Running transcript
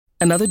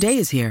Another day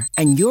is here,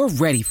 and you're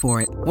ready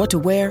for it. What to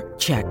wear?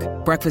 Check.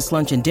 Breakfast,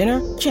 lunch, and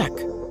dinner? Check.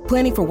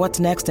 Planning for what's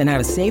next and how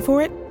to save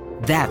for it?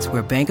 That's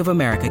where Bank of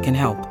America can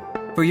help.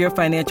 For your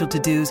financial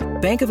to-dos,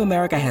 Bank of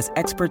America has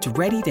experts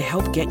ready to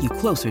help get you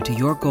closer to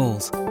your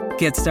goals.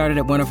 Get started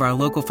at one of our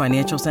local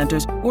financial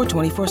centers or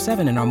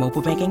 24/7 in our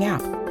mobile banking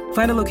app.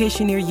 Find a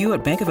location near you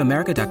at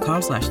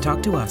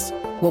bankofamerica.com/talktous.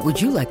 What would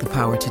you like the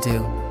power to do?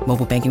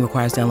 Mobile banking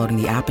requires downloading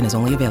the app and is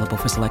only available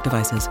for select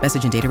devices.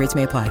 Message and data rates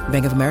may apply.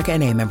 Bank of America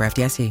N.A., member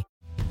FDIC.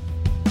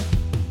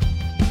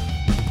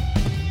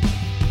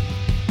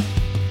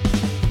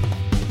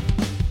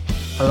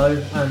 Hello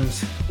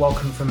and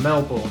welcome from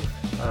Melbourne,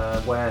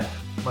 where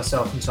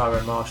myself and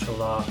Tyrone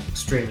Marshall are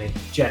extremely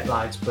jet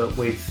lagged, but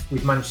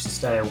we've managed to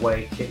stay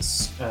awake.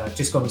 It's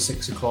just gone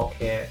 6 o'clock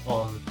here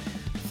on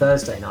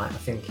Thursday night, I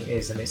think it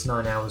is, and it's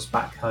 9 hours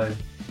back home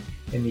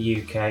in the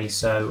UK.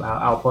 So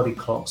our body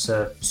clocks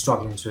are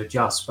struggling to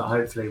adjust, but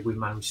hopefully we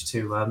managed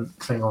to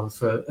cling on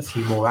for a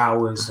few more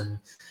hours and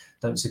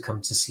don't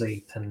succumb to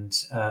sleep and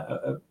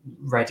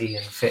ready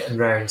and fit and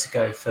raring to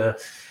go for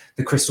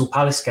the Crystal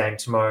Palace game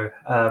tomorrow.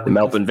 The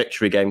Melbourne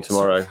Victory game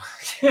tomorrow.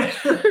 There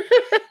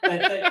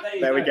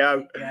we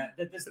go. Yeah,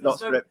 there's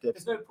Not no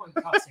point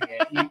cutting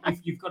it.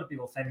 You've got to be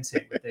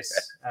authentic with this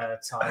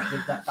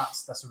time.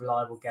 That's a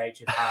reliable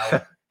gauge of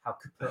how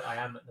kaput I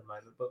am at the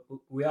moment. But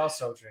we are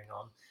soldiering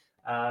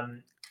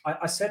on.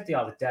 I said the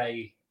other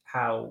day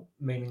how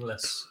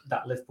meaningless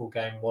that Liverpool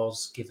game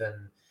was,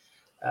 given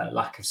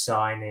lack of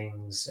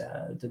signings,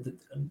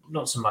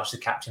 not so much the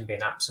captain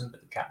being absent,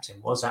 but the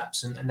captain was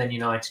absent, and then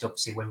United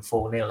obviously win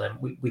 4-0, and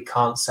we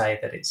can't say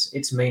that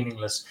it's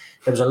meaningless.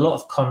 There was a lot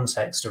of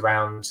context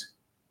around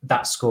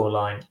that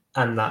scoreline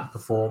and that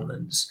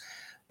performance,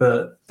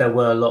 but there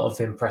were a lot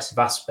of impressive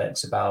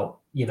aspects about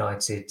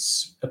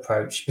United's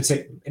approach,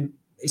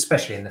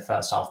 especially in the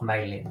first half,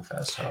 mainly in the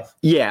first half.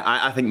 Yeah,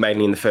 I think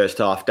mainly in the first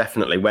half,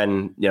 definitely.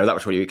 When that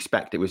was what you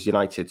expect. It was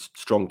United's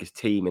strongest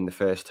team in the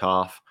first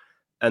half.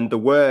 And there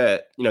were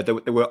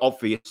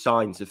obvious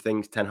signs of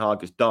things Ten Hag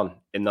has done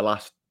in the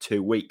last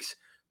 2 weeks,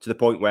 to the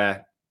point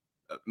where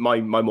my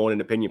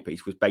morning opinion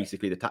piece was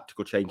basically the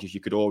tactical changes you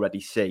could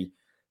already see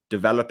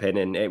developing.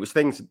 And it was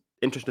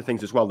interesting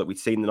things as well that we'd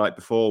seen the night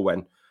before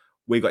when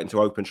we got into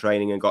open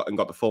training and got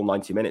the full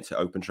 90 minutes at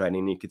open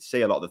training. And you could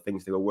see a lot of the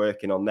things they were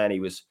working on then.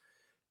 He was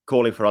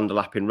calling for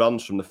underlapping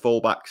runs from the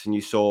fullbacks, and you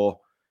saw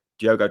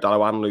Diogo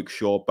Dalot and Luke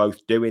Shaw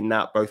both doing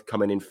that, both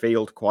coming in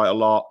field quite a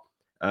lot.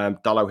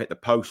 Dalot hit the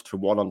post for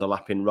one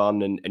underlapping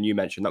run, and you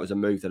mentioned that was a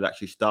move that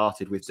actually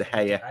started with De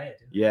Gea.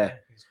 Yeah.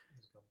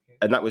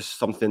 And that was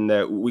something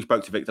that we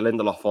spoke to Victor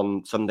Lindelof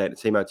on Sunday at the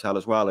team hotel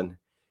as well, and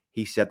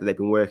he said that they've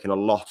been working a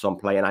lot on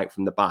playing out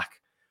from the back,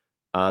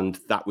 and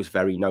that was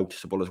very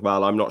noticeable as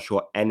well. I'm not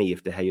sure any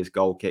of De Gea's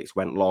goal kicks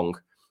went long.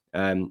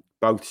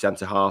 Both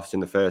centre-halves in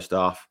the first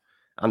half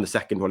and the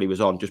second one he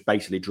was on just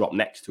basically dropped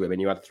next to him,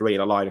 and you had three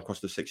in a line across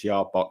the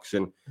 6-yard box.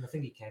 And I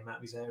think he came out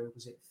of his area,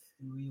 was it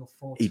 3 or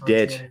 4 he times?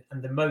 did.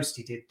 And the most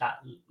he did that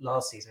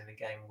last season in a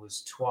game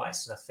was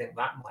twice. And I think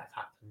that might have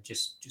happened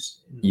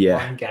just in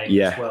one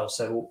game as well.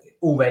 So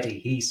already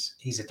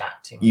he's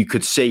adapting. You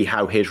could see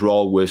how his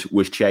role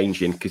was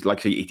changing, because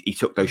like he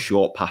took those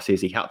short passes.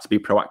 He had to be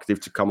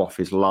proactive to come off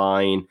his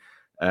line.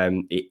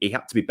 He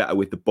had to be better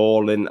with the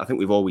ball. And I think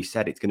we've always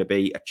said it's going to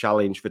be a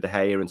challenge for De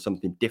Gea and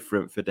something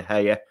different for De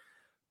Gea.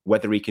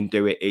 Whether he can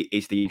do it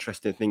is the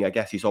interesting thing. I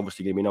guess he's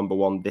obviously going to be number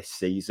one this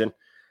season.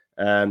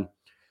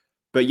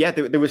 But yeah,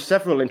 there were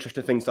several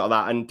interesting things like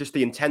that. And just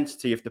the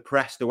intensity of the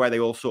press, the way they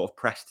all sort of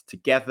pressed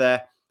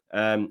together.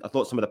 I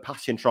thought some of the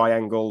passing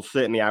triangles,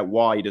 certainly out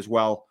wide as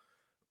well,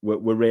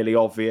 were really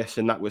obvious.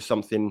 And that was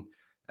something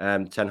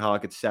Ten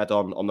Hag had said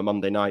on the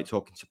Monday night,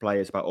 talking to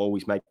players about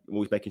always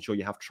making sure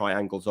you have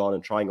triangles on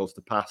and triangles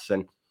to pass.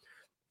 And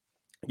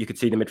you could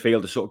see the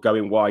midfielder sort of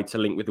going wide to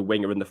link with the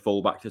winger and the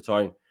fullback to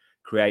try and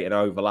create an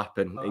overlap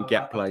and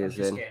get players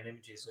in. I'm just getting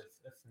images of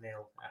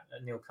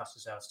Neil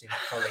Custer's my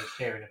colleague,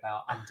 hearing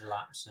about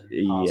underlaps and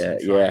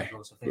passing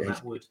triangles. I think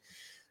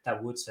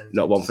that would send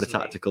not one for the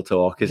tactical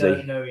talk, is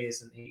he? No, he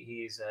isn't.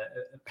 He is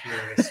a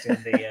purist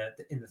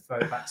in the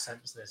throwback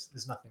sense.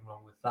 There's nothing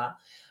wrong with that.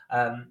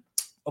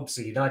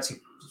 Obviously, United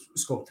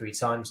scored 3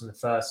 times in the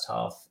first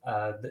half.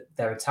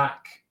 Their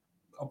attack,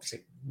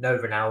 obviously, no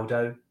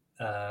Ronaldo.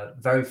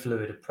 Very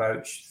fluid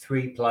approach.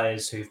 3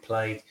 players who've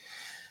played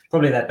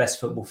probably their best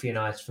football for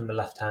United from the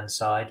left-hand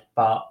side,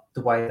 but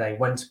the way they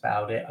went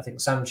about it, I think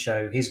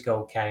Sancho, his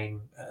goal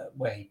came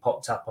where he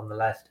popped up on the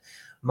left.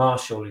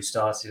 Marshall, who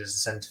started as a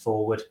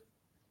centre-forward,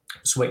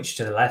 switched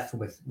to the left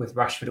with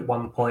Rashford at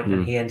one point,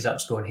 and he ended up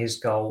scoring his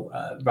goal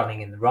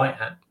running in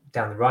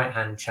down the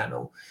right-hand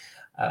channel.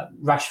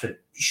 Rashford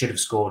should have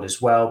scored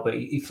as well, but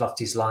he fluffed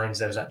his lines.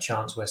 There was that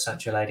chance where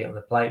Sancho laid it on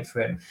the plate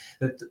for him.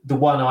 The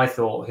one I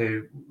thought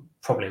who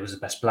probably was the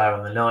best player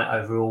on the night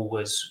overall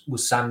was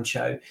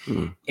Sancho.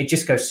 It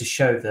just goes to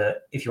show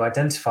that if you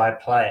identify a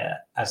player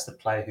as the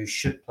player who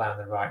should play on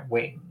the right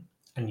wing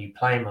and you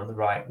play him on the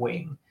right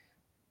wing,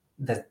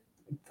 that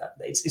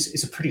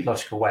it's a pretty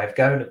logical way of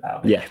going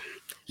about it.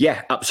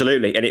 Yeah,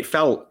 absolutely. And it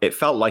felt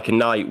like a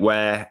night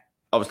where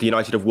obviously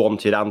United have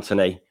wanted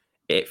Anthony.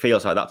 It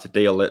feels like that's a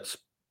deal that's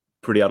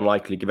pretty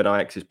unlikely given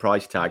Ajax's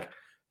price tag.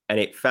 And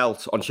it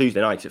felt, on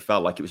Tuesday night, it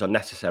felt like it was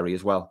unnecessary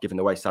as well, given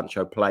the way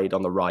Sancho played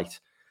on the right.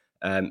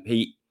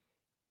 He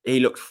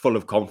looked full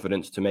of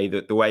confidence to me,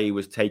 that the way he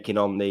was taking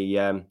on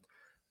the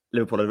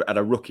Liverpool had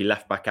a rookie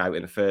left-back out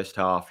in the first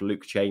half,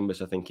 Luke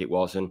Chambers, I think it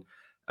was. And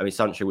I mean,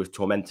 Sancho was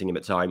tormenting him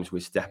at times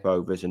with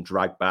step-overs and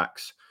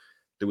drag-backs.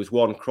 There was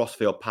one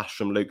crossfield pass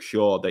from Luke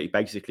Shaw that he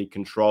basically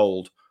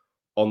controlled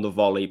on the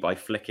volley by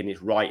flicking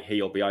his right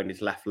heel behind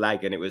his left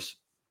leg. And it was,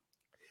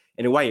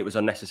 in a way, it was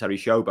unnecessary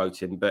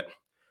showboating, but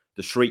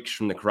the shrieks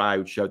from the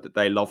crowd showed that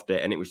they loved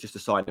it. And it was just a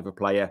sign of a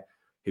player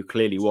who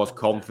clearly was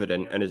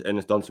confident and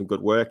has done some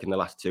good work in the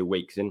last 2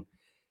 weeks. And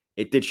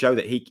it did show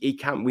that he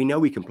can. We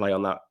know he can play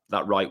on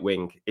that right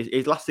wing.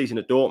 His last season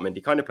at Dortmund,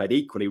 he kind of played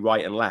equally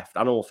right and left,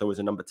 and also as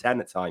a number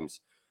 10 at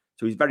times.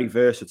 So he's very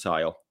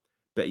versatile,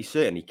 but he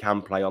certainly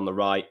can play on the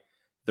right.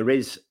 There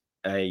is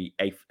a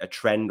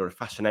trend or a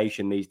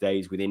fascination these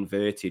days with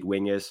inverted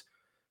wingers.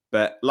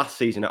 But last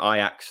season at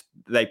Ajax,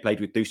 they played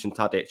with Dusan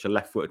Tadic, a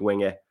left-footed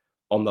winger,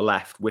 on the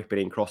left, whipping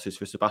in crosses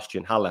for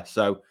Sebastian Haller.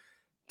 So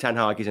Ten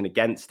Hag isn't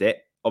against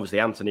it. Obviously,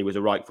 Anthony was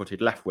a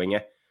right-footed left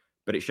winger,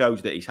 but it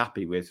shows that he's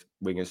happy with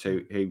wingers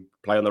who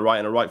play on the right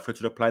and a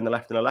right-footed, or play on the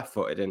left and a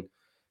left-footed. And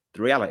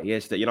the reality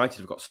is that United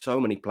have got so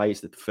many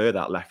players that prefer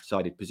that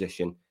left-sided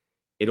position.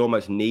 It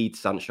almost needs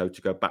Sancho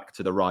to go back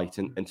to the right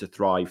and to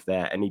thrive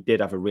there. And he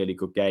did have a really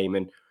good game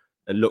and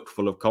looked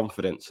full of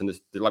confidence. And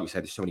like we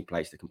said, there's so many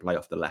players that can play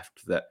off the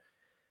left that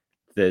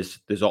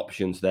there's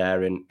options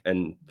there, and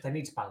they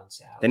need to balance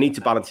it out. They need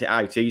to balance it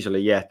out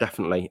easily, yeah,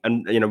 definitely.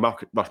 And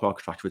Marcus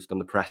Rashford's done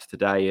the press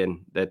today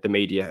and the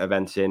media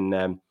events in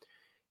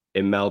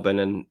Melbourne,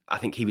 and I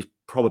think he was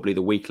probably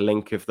the weak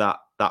link of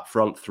that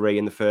front three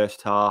in the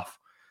first half.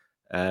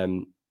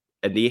 And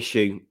the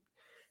issue,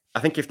 I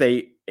think,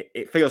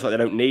 it feels like they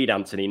don't need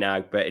Anthony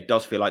now, but it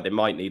does feel like they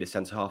might need a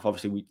centre half.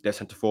 Obviously, they're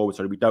centre forward,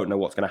 so we don't know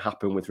what's going to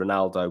happen with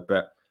Ronaldo.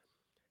 But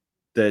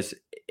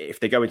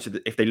if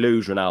they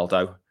lose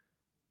Ronaldo,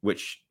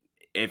 which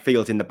it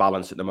feels in the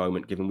balance at the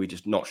moment, given we're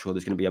just not sure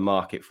there's going to be a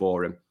market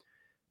for him.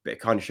 But it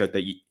kind of showed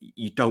that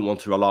you don't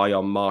want to rely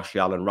on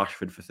Martial and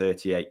Rashford for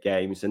 38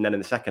 games. And then in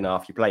the second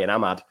half, you play an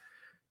Ahmad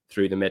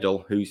through the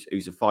middle, who's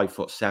a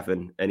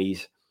 5'7", and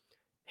he's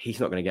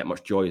not going to get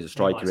much joy as a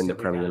striker in the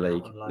Premier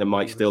League. They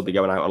might still be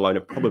going out on loan.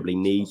 It probably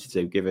needs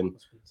to, given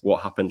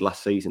what happened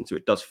last season. So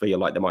it does feel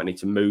like they might need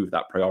to move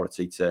that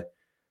priority to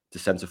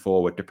centre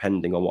forward,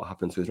 depending on what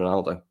happens with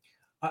Ronaldo.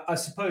 I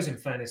suppose, in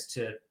fairness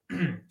to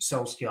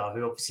Solskjaer,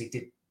 who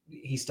obviously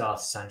he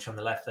started Sancho on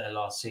the left there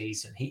last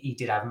season. He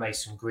did have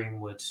Mason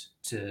Greenwood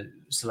to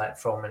select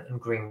from, and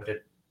Greenwood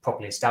had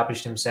properly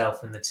established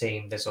himself in the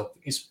team. It's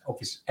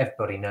obvious,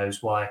 everybody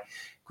knows why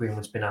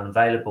Greenwood's been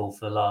unavailable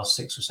for the last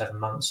 6 or 7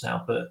 months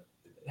now, but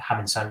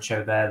having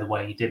Sancho there, the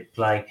way he did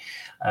play,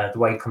 the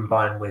way he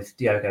combined with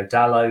Diogo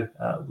Dalot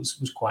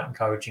was quite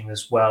encouraging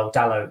as well.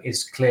 Dalot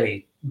is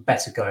clearly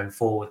better going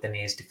forward than he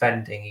is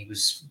defending. He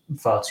was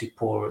far too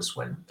porous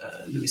when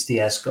Luis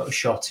Diaz got a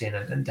shot in,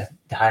 and De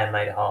Gea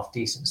made a half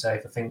decent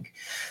save. I think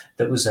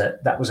that was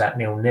at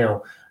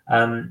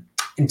 0-0.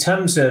 In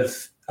terms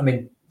of, I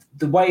mean,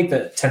 the way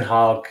that Ten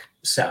Hag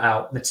set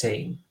out the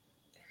team,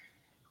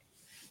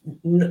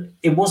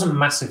 it wasn't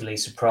massively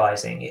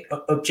surprising.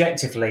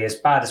 Objectively, as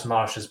bad as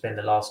Martial's been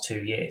the last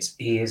 2 years,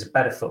 he is a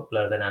better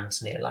footballer than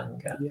Anthony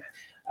Elanga.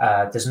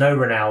 Yeah. There's no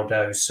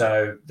Ronaldo,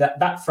 so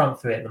that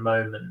front three at the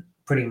moment,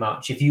 pretty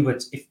much,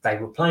 if they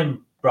were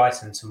playing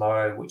Brighton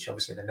tomorrow, which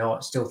obviously they're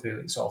not, still 3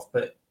 weeks off,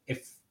 but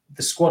if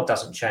the squad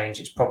doesn't change,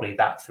 it's probably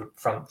that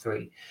front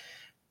three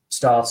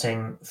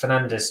starting.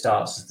 Fernandes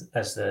starts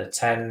as the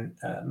 10,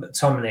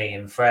 McTominay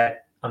and Fred,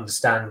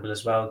 understandable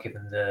as well,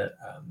 given the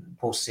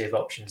paucity of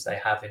options they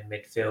have in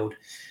midfield.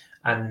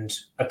 And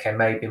okay,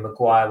 maybe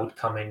Maguire would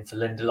come in for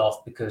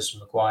Lindelof because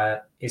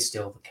Maguire is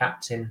still the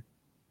captain.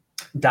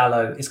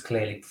 Dalot is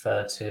clearly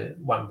preferred to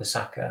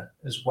Wan-Bissaka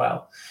as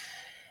well.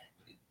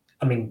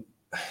 I mean,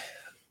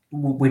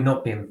 we're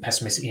not being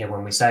pessimistic here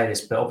when we say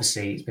this, but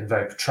obviously it's been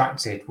very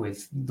protracted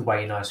with the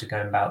way United are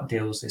going about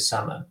deals this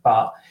summer.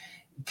 But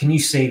can you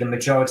see the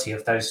majority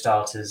of those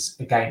starters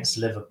against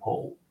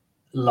Liverpool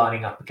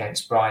lining up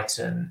against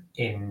Brighton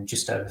in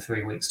just over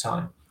 3 weeks'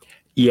 time?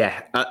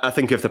 Yeah, I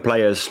think of the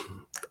players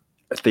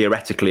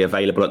theoretically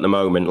available at the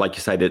moment, like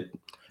you say, that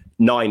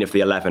 9 of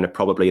the 11 are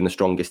probably in the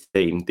strongest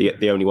team.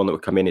 The only one that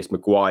would come in is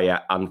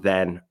Maguire and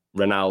then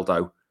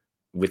Ronaldo,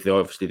 with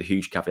obviously the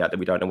huge caveat that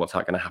we don't know what's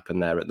going to happen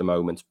there at the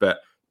moment. But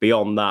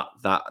beyond that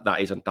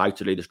is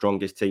undoubtedly the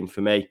strongest team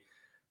for me.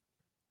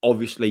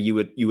 Obviously, you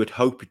would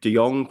hope De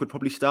Jong would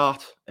probably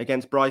start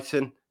against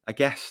Brighton. I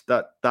guess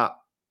that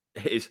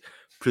is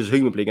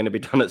presumably going to be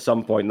done at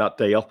some point, that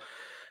deal.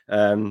 We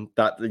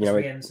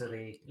enter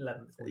the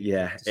 11th.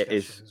 Yeah, it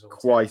is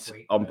quite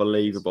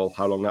unbelievable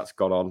how long that's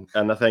gone on.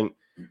 And I think,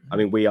 I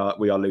mean, we are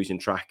losing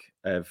track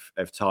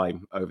of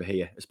time over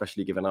here,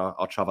 especially given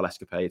our travel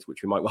escapades,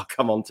 which we might well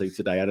come on to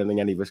today. I don't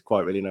think any of us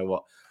quite really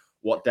know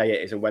what day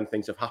it is and when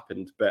things have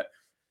happened. But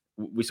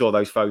we saw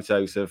those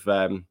photos of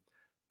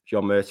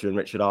John Murta and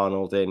Richard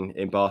Arnold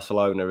in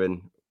Barcelona,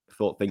 and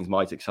thought things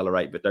might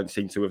accelerate, but don't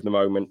seem to at the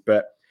moment.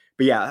 But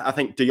yeah, I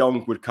think De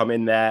Jong would come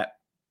in there,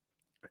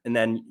 and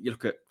then you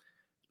look at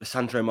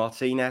Lisandro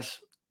Martinez.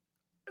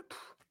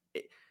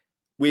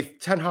 With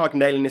Ten Hag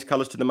nailing his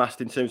colours to the mast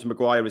in terms of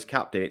Maguire as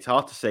captain, it's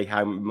hard to see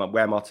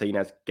where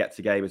Martinez gets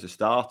a game as a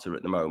starter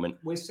at the moment.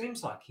 Well, it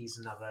seems like he's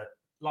another,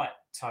 like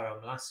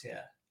Tyrone last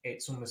year.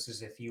 It's almost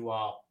as if you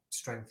are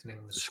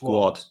strengthening the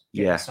squad,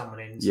 getting someone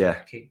in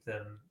to keep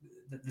them,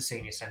 the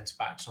senior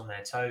centre-backs on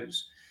their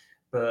toes.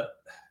 But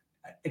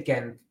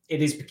again,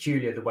 it is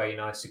peculiar the way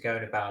United are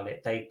going about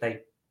it.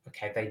 They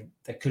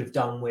could have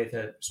done with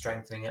a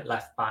strengthening at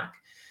left-back,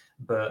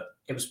 but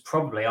it was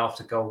probably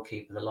after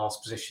goalkeeper, the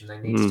last position they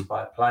needed to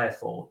buy a player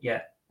for.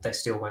 Yet they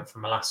still went for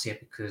Malacia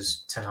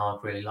because Ten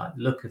Hag really liked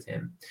the look of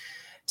him.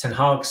 Ten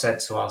Hag said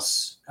to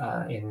us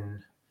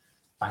in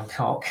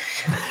Bangkok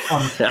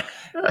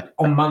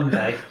on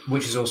Monday,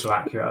 which is also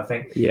accurate, I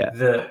think,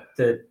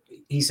 that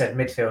he said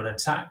midfield and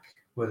attack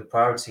were the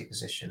priority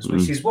positions,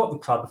 which is what the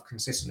club have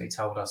consistently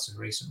told us in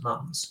recent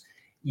months.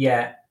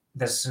 Yet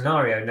there's a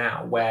scenario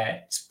now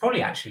where it's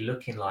probably actually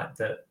looking like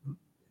that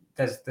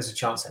there's a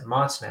chance that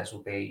Martinez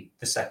will be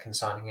the second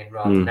signing in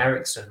rather than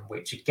Eriksen,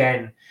 which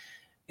again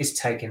is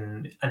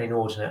taking an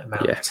inordinate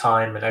amount of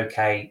time. And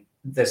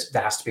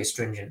there has to be a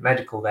stringent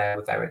medical there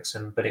with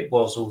Eriksen, but it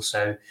was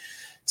also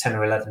 10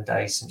 or 11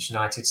 days since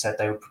United said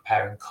they were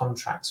preparing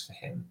contracts for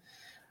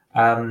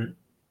him.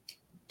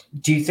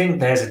 Do you think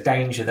there's a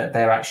danger that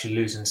they're actually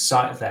losing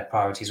sight of their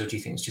priorities, or do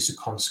you think it's just a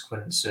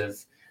consequence of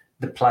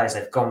the players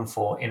they've gone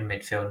for in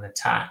midfield and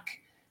attack?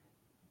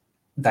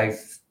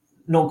 They've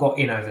not got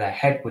in over their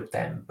head with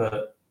them,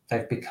 but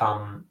they've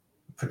become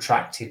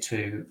protracted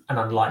to an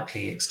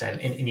unlikely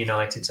extent in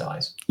United's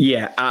eyes.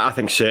 Yeah, I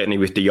think certainly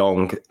with De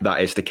Jong,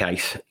 that is the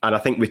case. And I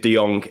think with De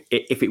Jong,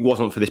 if it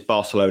wasn't for this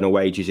Barcelona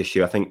wages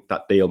issue, I think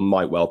that deal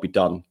might well be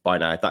done by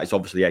now. That is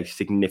obviously a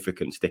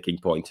significant sticking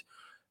point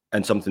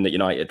and something that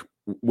United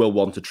will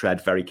want to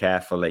tread very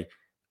carefully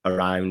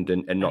around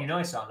and not...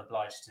 United aren't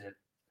obliged to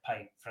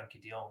pay Frankie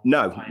de Jong.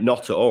 No,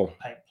 not at all.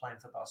 Playing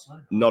for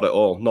Barcelona. Not at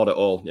all, not at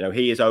all. You know,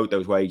 he is owed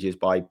those wages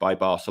by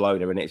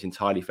Barcelona, and it's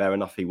entirely fair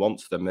enough he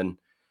wants them. And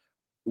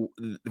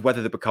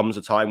whether there becomes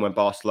a time when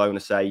Barcelona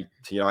say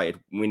to United,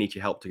 we need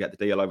your help to get the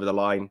deal over the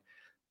line,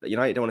 that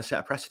United don't want to set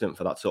a precedent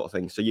for that sort of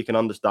thing. So you can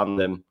understand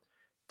them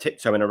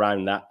tiptoeing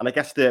around that. And I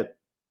guess the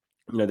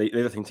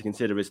other thing to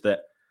consider is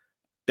that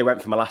they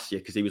went for Malacia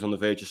because he was on the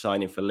verge of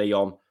signing for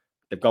Lyon.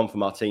 They've gone for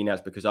Martinez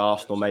because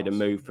Arsenal made a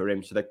move for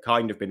him. So they've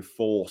kind of been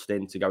forced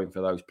into going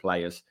for those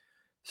players.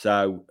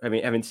 So, I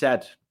mean, having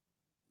said,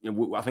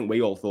 I think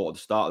we all thought at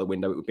the start of the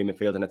window it would be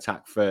midfield and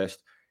attack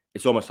first.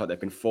 It's almost like they've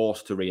been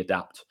forced to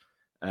readapt.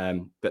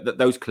 But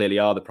those clearly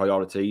are the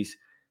priorities.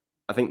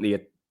 I think we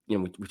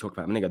talked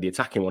about a minute ago, the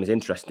attacking one is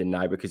interesting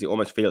now because it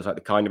almost feels like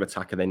the kind of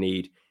attacker they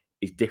need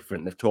is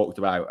different. They've talked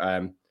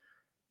about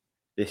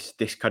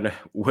this kind of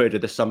word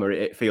of the summer.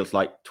 It feels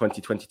like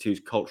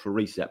 2022's cultural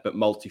reset, but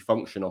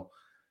multifunctional.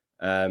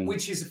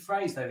 Which is a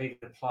phrase they've even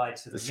applied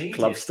to the media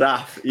club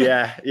staff.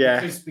 Yeah.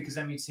 because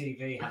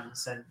MUTV hadn't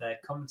sent their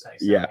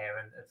commentators out here,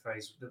 and a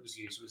phrase that was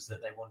used was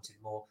that they wanted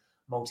more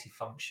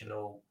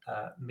multifunctional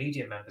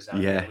media members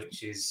out there,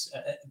 which is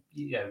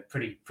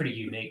pretty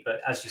unique.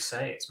 But as you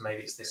say,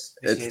 this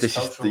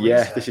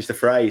is the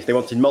phrase. They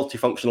wanted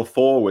multifunctional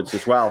forwards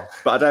as well.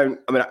 But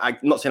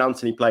I've not seen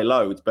Anthony play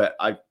loads, but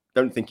I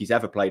don't think he's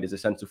ever played as a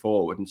centre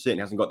forward, and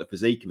certainly hasn't got the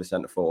physique of a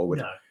centre forward.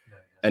 No.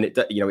 And it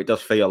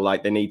does feel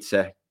like they need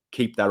to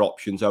keep their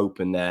options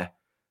open there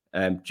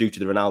due to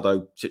the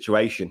Ronaldo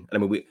situation.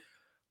 And I mean,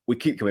 we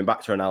keep coming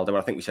back to Ronaldo. And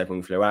I think we said when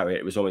we flew out here,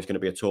 it was always going to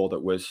be a tour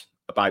that was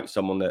about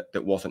someone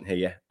that wasn't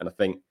here. And I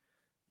think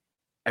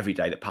every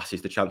day that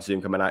passes, the chances of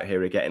him coming out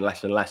here are getting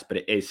less and less. But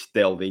it is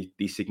still the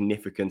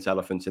significant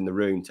elephant in the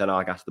room. Ten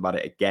Hag asked about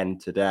it again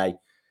today,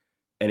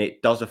 and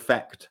it does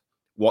affect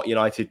what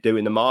United do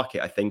in the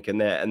market, I think,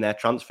 and their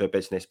transfer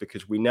business,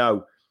 because we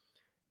know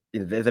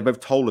they've both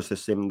told us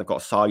this, they've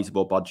got a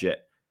sizable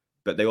budget,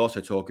 but they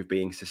also talk of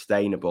being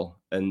sustainable.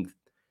 And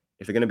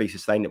if they're going to be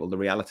sustainable, the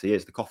reality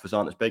is the coffers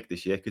aren't as big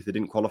this year because they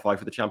didn't qualify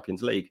for the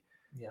Champions League.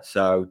 Yeah.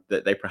 So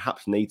that they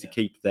perhaps need to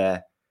keep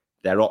their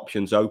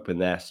options open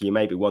there. So you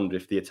maybe wonder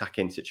if the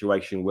attacking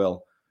situation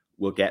will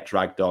get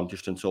dragged on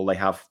just until they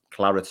have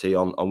clarity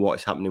on what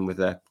is happening with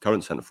their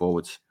current centre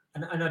forwards.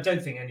 And I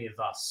don't think any of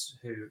us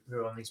who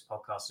are on these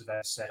podcasts have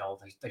ever said,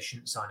 they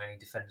shouldn't sign any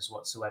defenders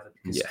whatsoever,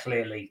 because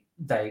clearly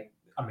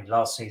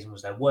last season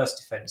was their worst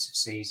defensive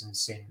season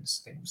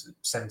since, I think it was the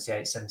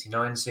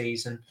 78-79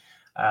 season.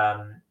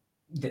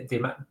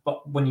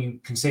 But when you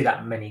can see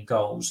that many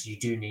goals, you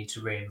do need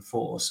to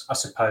reinforce. I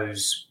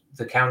suppose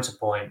the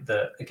counterpoint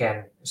that,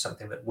 again, is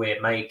something that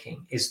we're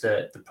making, is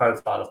that the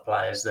profile of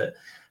players that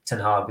Ten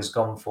Hag has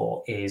gone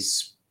for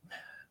is...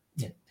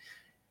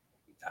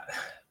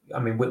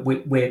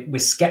 we're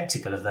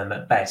sceptical of them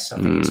at best. I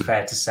think it's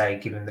fair to say,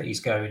 given that he's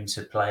going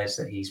to players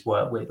that he's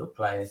worked with or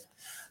played.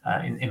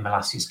 In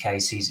Malacia's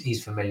case,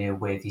 he's familiar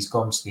with. He's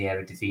gone to the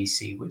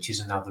Eredivisie, which is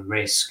another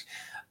risk.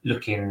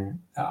 looking,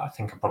 I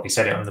think I probably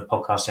said it on the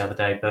podcast the other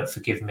day, but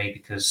forgive me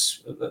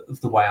because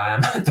of the way I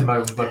am at the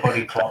moment, my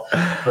body clock.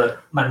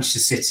 But Manchester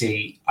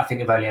City, I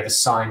think, have only ever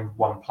signed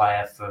one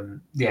player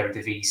from the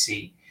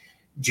Eredivisie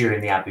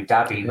during the Abu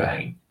Dhabi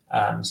reign,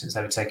 since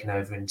they were taken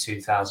over in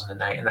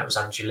 2008. And that was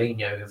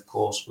Angelino, who, of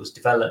course, was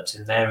developed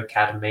in their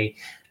academy.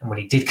 And when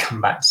he did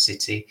come back to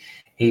City,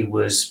 he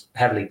was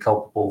heavily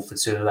culpable for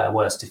two of their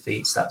worst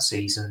defeats that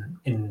season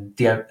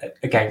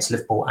against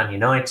Liverpool and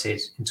United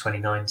in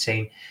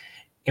 2019.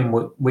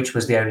 Which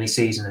was the only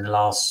season in the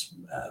last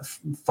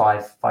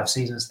five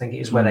seasons, I think it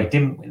is, where they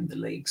didn't win the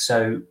league.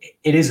 So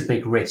it is a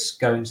big risk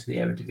going to the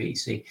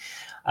Eredivisie.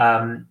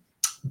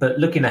 But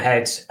looking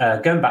ahead,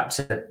 going back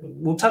to,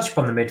 we'll touch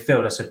upon the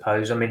midfield, I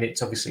suppose. I mean,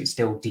 it's obviously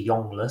still De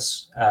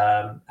Jongless,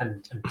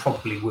 and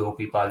probably will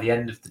be by the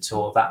end of the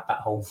tour. That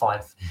whole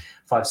five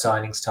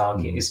signings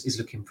target is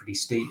looking pretty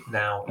steep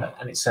now,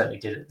 and it certainly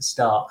did at the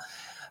start.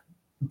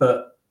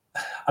 But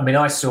I mean,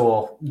 I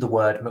saw the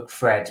word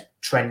McFred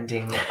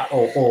trending,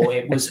 or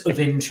it was of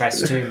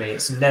interest to me.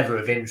 It's never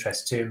of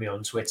interest to me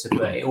on Twitter,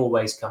 but it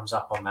always comes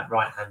up on that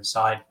right-hand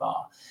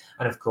sidebar.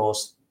 And of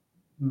course,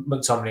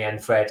 McTominay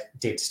and Fred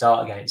did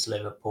start against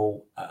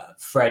Liverpool.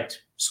 Fred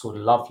scored a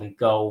lovely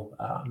goal.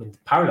 I mean, the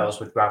parallels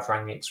with Ralph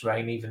Rangnick's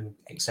reign even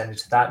extended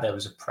to that. There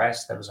was a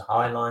press, there was a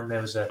high line,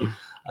 there was a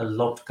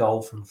lobbed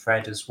goal from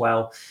Fred as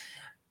well.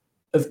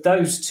 Of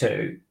those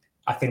two,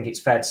 I think it's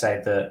fair to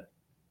say that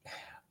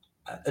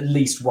at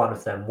least one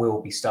of them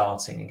will be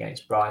starting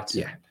against Brighton.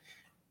 Yeah.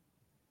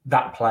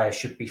 That player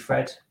should be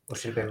Fred, or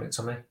should it be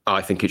McTominay?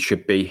 I think it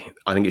should be.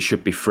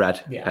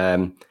 Fred.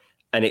 Yeah.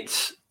 And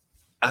it's,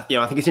 I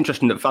think it's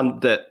interesting that Van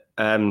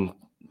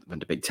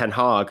der Beek, Ten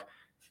Hag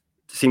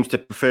seems to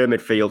prefer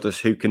midfielders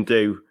who can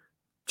do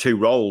two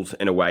roles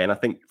in a way. And I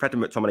think Fred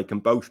and McTominay can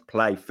both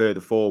play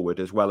further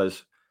forward as well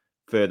as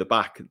further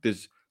back.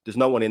 There's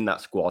no one in that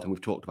squad, and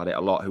we've talked about it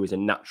a lot, who is a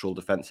natural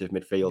defensive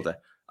midfielder. Yeah.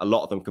 A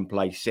lot of them can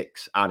play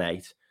 6 and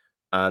 8.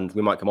 And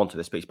we might come on to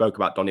this, but he spoke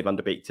about Donny van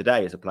der Beek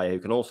today as a player who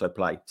can also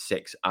play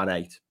 6 and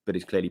 8, but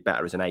is clearly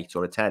better as an 8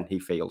 or a 10, he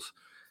feels.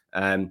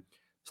 So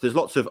there's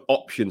lots of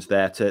options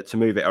there to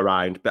move it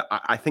around. But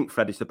I think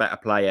Fred is the better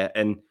player.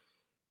 And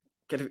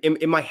kind of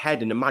in my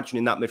head and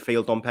imagining that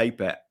midfield on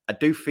paper, I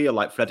do feel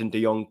like Fred and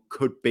De Jong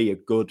could be a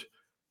good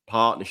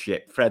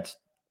partnership. Fred's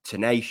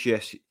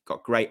tenacious,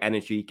 got great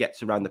energy,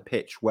 gets around the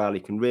pitch well. He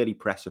can really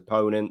press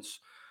opponents.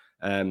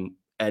 And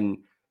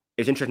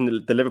it's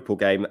interesting, the Liverpool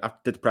game,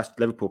 after the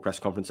Liverpool press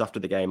conference after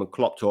the game, and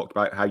Klopp talked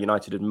about how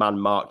United had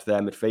man-marked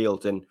their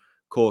midfield and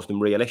caused them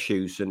real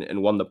issues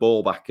and won the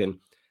ball back. And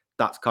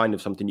that's kind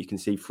of something you can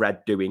see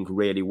Fred doing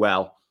really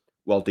well,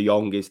 while De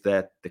Jong is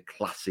the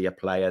classier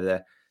player,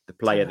 the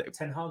player that...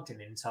 Ten Hag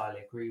didn't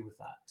entirely agree with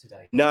that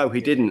today. No, he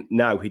didn't.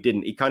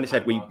 He kind of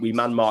said we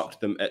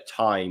man-marked them at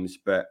times,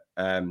 but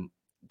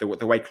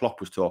the way Klopp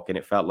was talking,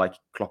 it felt like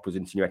Klopp was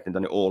insinuating they'd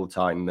done it all the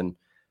time,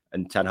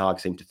 and Ten Hag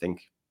seemed to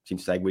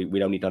say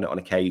we'd only done it on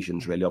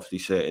occasions, really. Obviously,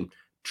 certain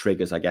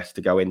triggers, I guess,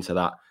 to go into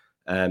that.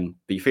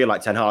 But you feel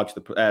like Ten Hag's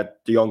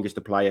De Jong is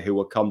the player who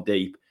will come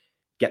deep,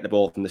 get the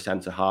ball from the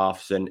centre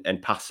halves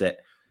and pass it.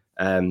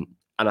 And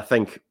I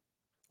think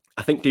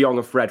De Jong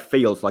and Fred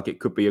feels like it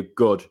could be a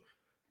good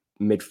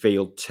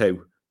midfield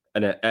too.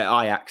 And at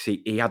Ajax,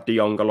 he had De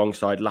Jong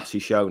alongside Lasse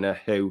Schöne,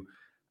 who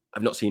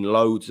I've not seen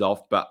loads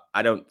of, but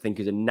I don't think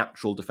is a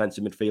natural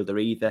defensive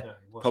midfielder either.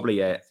 No,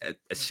 probably a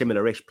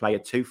similar-ish player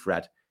to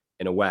Fred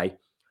in a way.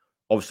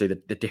 Obviously,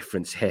 the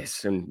difference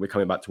is, and we're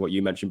coming back to what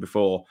you mentioned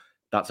before,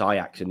 that's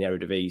Ajax in the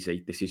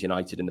Eredivisie. This is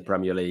United in the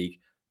Premier League.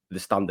 The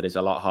standard is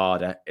a lot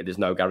harder. There's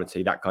no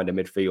guarantee that kind of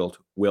midfield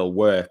will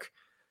work.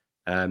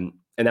 And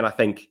then I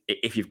think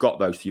if you've got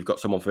those, you've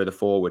got someone further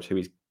forward who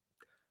is,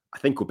 I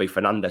think, will be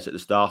Fernandes at the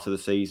start of the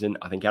season.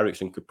 I think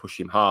Eriksen could push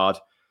him hard.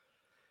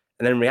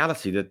 And then in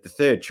reality, the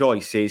third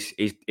choice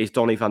is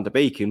Donny van der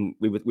Beek. And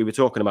we were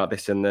talking about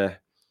this in the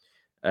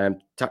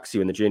taxi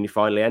when the journey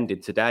finally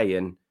ended today.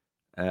 And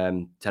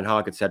Ten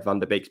Hag had said Van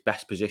der Beek's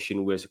best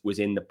position was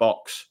in the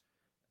box.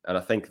 And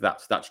I think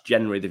that's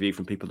generally the view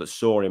from people that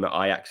saw him at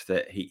Ajax,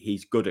 that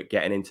he's good at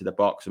getting into the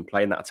box and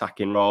playing that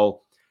attacking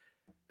role.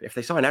 But if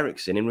they sign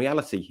Eriksen, in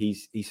reality,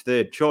 he's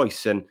third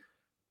choice. And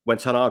when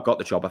Ten Hag got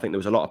the job, I think there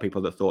was a lot of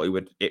people that thought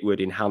it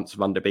would enhance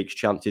Van der Beek's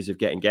chances of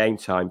getting game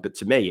time. But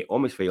to me, it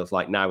almost feels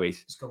like now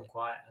it's gone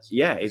quiet.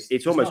 Yeah,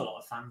 it's almost not a lot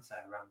of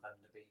fanfare around Van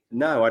der Beek.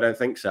 No, I don't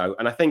think so.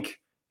 And I think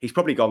he's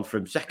probably gone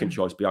from second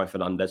choice behind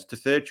Fernandes to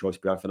third choice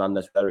behind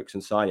Fernandes with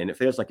Eriksen signing. It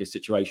feels like his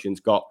situation's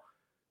got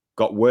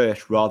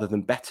worse rather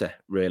than better,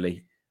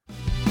 really.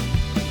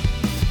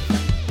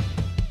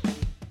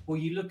 Well,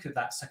 you look at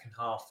that second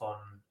half on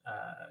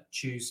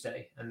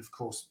Tuesday, and of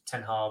course,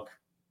 Ten Hag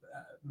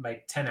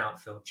made 10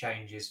 outfield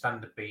changes. Van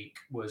der Beek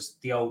was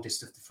the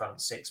oldest of the front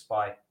six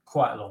by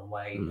quite a long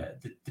way.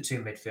 The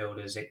two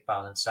midfielders,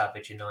 Iqbal and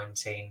Savage, are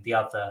 19. The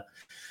other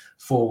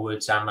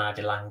forwards, Amad,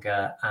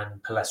 Elanga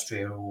and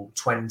Palestri, are all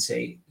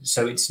 20.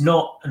 So it's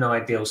not an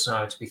ideal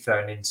scenario to be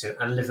thrown into.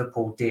 And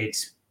Liverpool did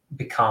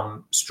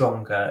become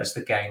stronger as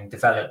the game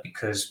developed,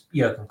 because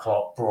Jurgen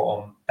Klopp brought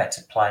on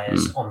better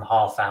players on the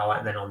half hour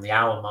and then on the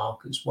hour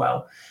mark as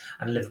well.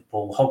 And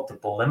Liverpool hogged the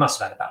ball. They must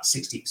have had about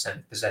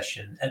 60%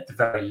 possession at the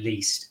very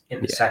least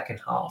in the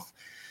second half.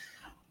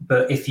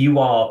 But if you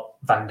are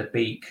Van der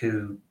Beek,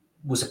 who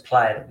was a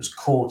player that was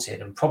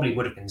courted and probably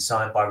would have been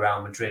signed by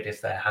Real Madrid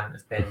if there hadn't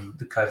have been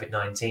the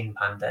COVID-19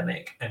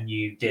 pandemic, and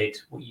you did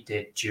what you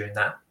did during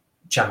that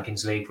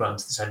Champions League run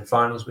to the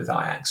semi-finals with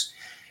Ajax,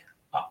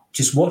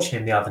 just watching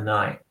him the other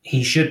night,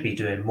 he should be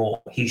doing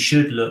more. He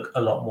should look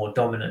a lot more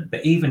dominant.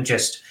 But even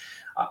just,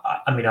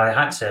 I mean, I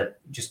had to,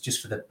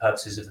 just for the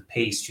purposes of the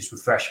piece, just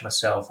refresh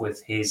myself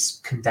with his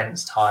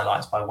condensed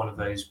highlights by one of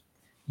those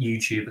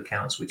YouTube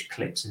accounts which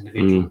clips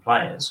individual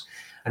players.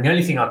 And the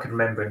only thing I could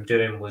remember him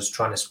doing was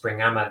trying to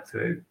spring Ahmad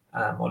through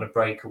on a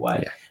breakaway.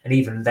 Yeah. And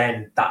even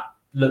then, that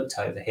looked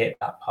overhit,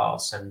 that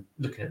pass. And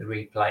looking at the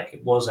replay,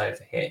 it was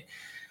overhit.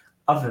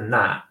 Other than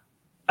that,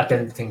 I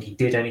don't think he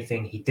did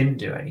anything. He didn't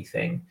do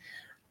anything.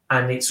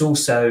 And it's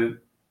also,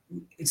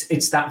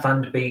 it's that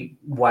Van der Beek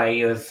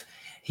way of,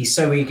 he's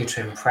so eager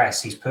to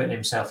impress, he's putting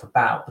himself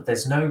about, but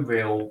there's no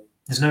real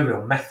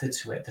method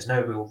to it. There's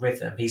no real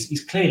rhythm.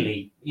 He's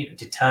clearly,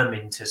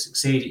 determined to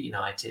succeed at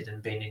United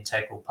and be an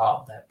integral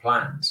part of their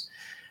plans.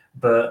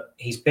 But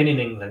he's been in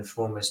England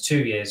for almost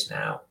 2 years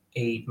now.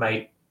 He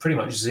made pretty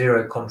much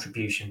zero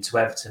contribution to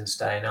Everton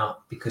staying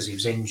up because he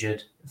was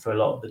injured for a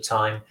lot of the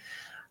time.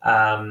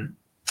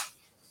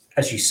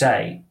 As you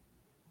say,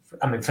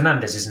 I mean,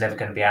 Fernandes is never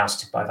going to be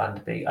ousted by Van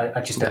der Beek. I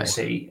just don't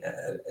see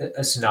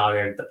a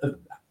scenario.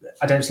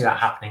 I don't see that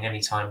happening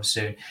anytime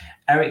soon.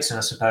 Eriksen,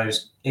 I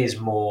suppose, is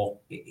more.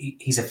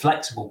 He's a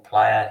flexible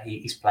player.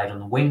 He's played on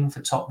the wing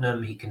for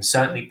Tottenham. He can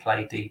certainly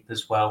play deep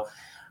as well.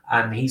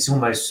 And he's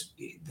almost.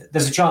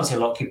 There's a chance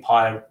he'll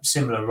occupy a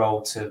similar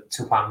role to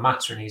Juan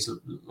Mata in his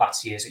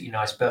last years at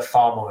United, but a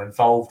far more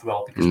involved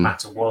role because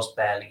Mata was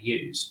barely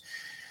used.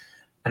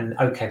 And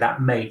okay,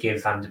 that may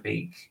give Van der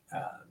Beek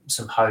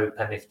some hope.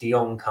 And if De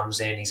Jong comes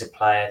in, he's a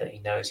player that he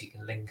knows he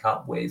can link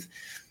up with.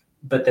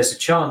 But there's a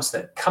chance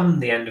that come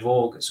the end of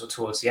August or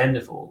towards the end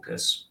of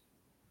August,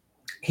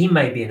 he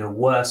may be in a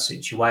worse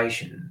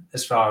situation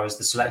as far as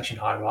the selection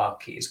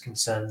hierarchy is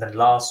concerned than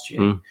last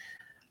year.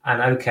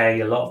 And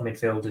okay, a lot of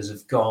midfielders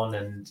have gone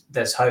and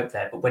there's hope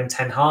there. But when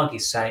Ten Hag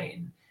is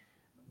saying,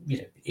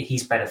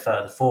 he's better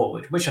further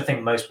forward, which I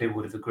think most people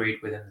would have agreed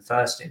with in the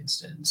first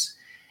instance,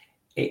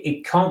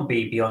 it can't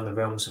be beyond the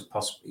realms of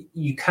possible.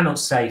 You cannot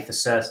say for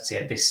certainty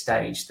at this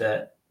stage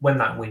that when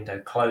that window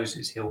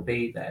closes, he'll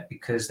be there,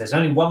 because there's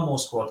only one more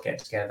squad get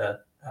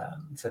together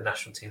for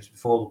national teams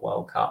before the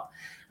World Cup.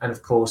 And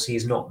of course,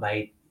 he's not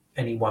made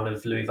any one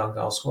of Louis van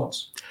Gaal's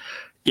squads.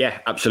 Yeah,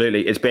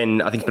 absolutely. I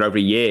think it's been over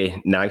a year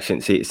now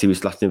since he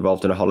was last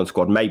involved in a Holland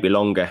squad, maybe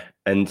longer.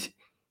 And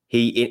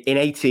he, in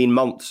 18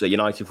 months at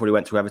United before he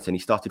went to Everton, he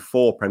started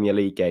 4 Premier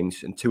League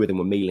games, and 2 of them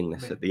were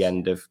meaningless at the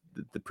end of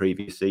the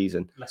previous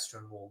season. Leicester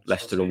and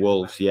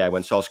Wolves.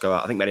 When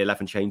Solskjaer, I think, made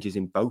 11 changes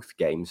in both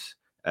games.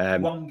 I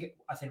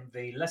think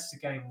the Leicester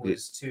game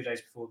was 2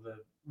 days before the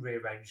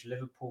rearranged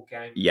Liverpool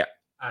game. Yeah.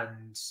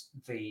 And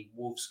the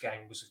Wolves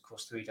game was, of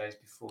course, 3 days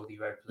before the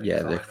Europa League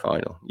final. The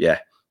final. Yeah.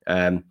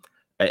 And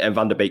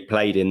Van der Beek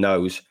played in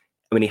those.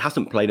 I mean, he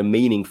hasn't played a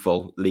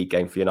meaningful league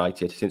game for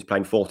United since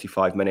playing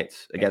 45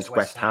 minutes against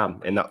West Ham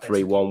in that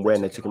 3-1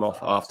 win. They took him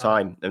off at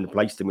half-time and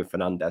replaced him with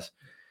Fernandes.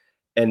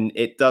 And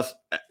it does...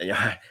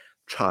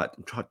 try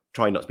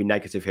not to be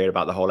negative here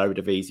about the whole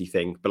Eredivisie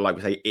thing, but like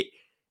we say,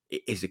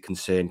 it is a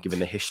concern given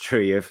the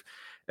history of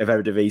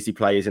Eredivisie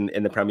players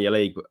in the Premier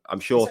League. But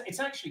I'm sure... It's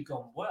actually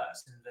gone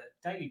worse in that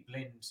Daley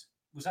Blind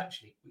was a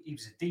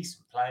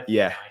decent player for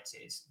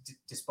United,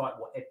 despite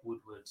what Ed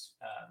Woodward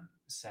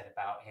said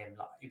about him.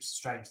 Like, it was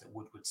strange that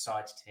Woodward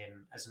cited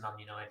him as an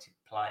un-United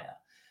player.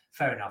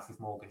 Fair enough with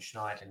Morgan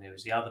Schneider, who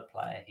was the other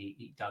player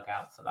he dug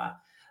out for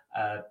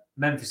that.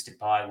 Memphis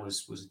Depay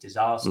was a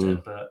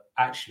disaster, but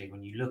actually,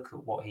 when you look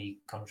at what he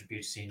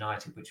contributed to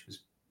United, which was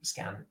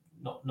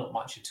not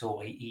much at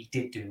all, he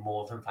did do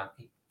more than Van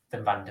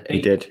der Beek.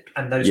 He did.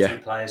 And those 2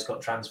 players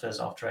got transfers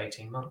after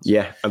 18 months.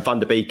 Yeah, and Van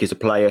der Beek is a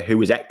player who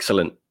was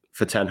excellent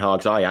for Ten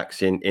Hag's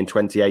Ajax in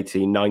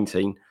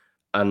 2018-19,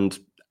 and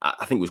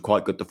I think was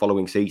quite good the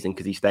following season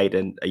because he stayed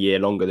in a year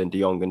longer than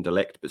De Jong and De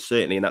Ligt. But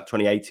certainly in that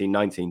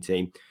 2018-19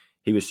 team,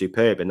 he was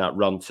superb in that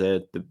run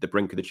to the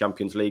brink of the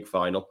Champions League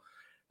final.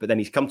 But then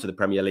he's come to the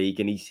Premier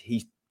League and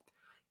he's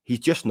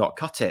just not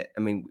cut it. I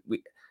mean,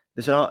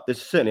 there's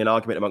certainly an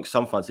argument amongst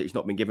some fans that he's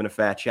not been given a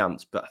fair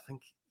chance, but I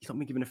think he's not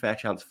been given a fair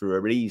chance for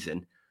a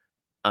reason.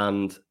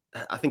 And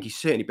I think he's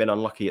certainly been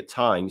unlucky at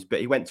times, but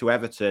he went to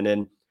Everton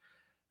and,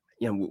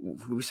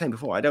 we were saying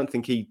before, I don't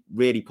think he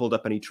really pulled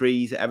up any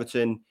trees at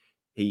Everton.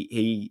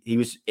 He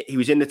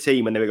was in the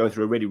team when they were going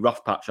through a really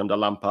rough patch under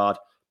Lampard.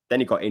 Then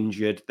he got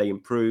injured. They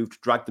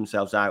improved, dragged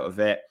themselves out of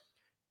it.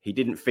 He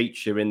didn't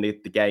feature in the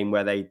game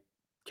where they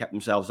kept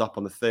themselves up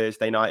on the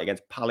Thursday night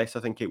against Palace, I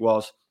think it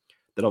was.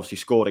 Then obviously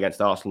scored against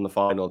Arsenal on the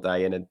final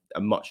day in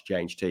a much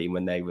changed team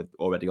when they were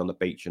already on the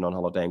beach and on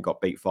holiday and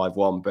got beat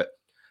 5-1. But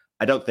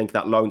I don't think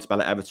that loan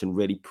spell at Everton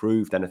really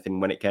proved anything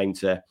when it came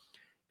to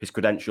his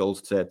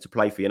credentials to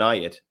play for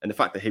United. And the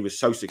fact that he was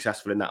so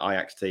successful in that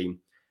Ajax team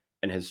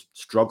and has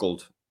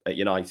struggled at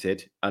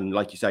United, and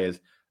like you say, has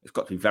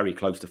got to be very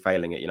close to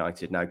failing at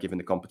United now, given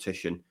the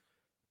competition.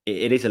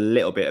 It is a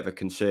little bit of a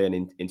concern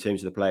in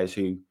terms of the players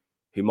who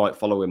might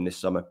follow him this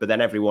summer. But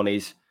then everyone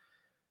is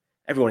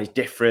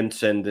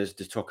different, and there's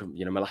talk of,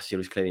 Malacia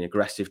is clearly an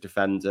aggressive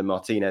defender.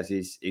 Martinez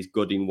is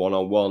good in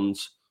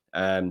one-on-ones.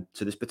 So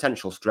there's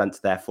potential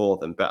strength there for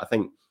them. But I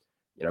think,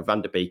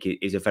 Van der Beek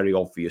is a very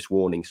obvious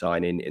warning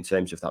sign in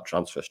terms of that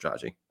transfer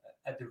strategy.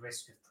 At the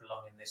risk of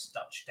prolonging this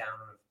Dutch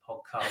downer of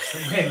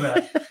podcast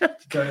that we're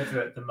going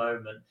through at the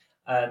moment,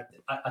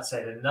 I'd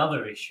say that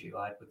another issue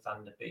I had with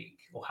Van der Beek,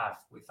 or have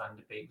with Van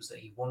der Beek, was that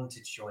he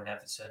wanted to join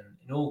Everton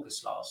in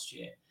August last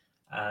year.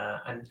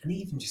 And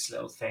even just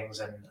little things,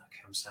 and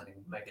I'm sounding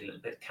maybe a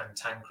little bit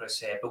cantankerous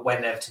here, but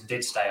when Everton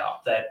did stay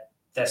up,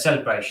 their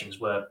celebrations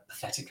were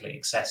pathetically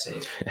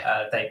excessive.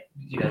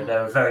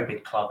 They're a very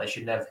big club. They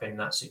should never have been in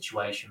that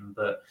situation,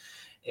 but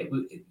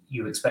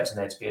you were expecting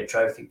there to be a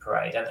trophy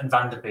parade. And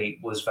Van der Beek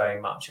was very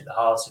much at the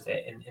heart of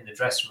it in the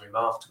dressing room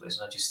afterwards.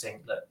 And I just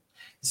think that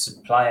this is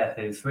a player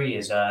who 3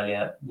 years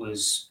earlier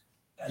was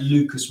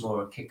Lucas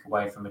Moura, a kick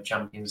away from a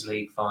Champions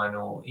League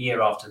final. A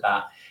year after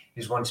that, he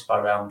was wanted by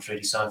Real Madrid.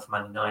 He signed for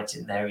Man United,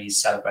 and there he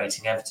is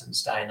celebrating Everton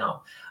staying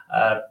up.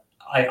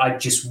 I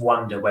just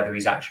wonder whether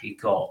he's actually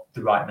got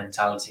the right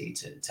mentality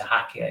to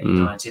hack it at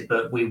United,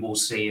 but we will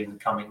see in the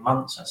coming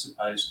months, I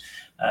suppose.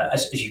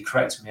 As you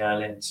corrected me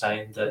earlier in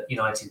saying that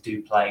United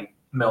do play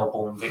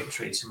Melbourne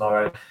Victory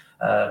tomorrow,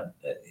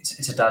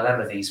 it's a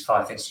dilemma, these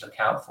 5 things to look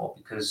out for,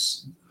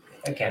 because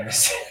again,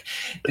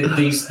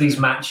 these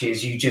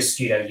matches, you just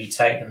you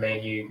take them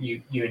in,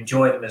 you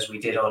enjoy them, as we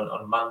did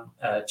on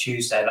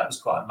Tuesday. That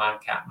was quite a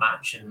madcap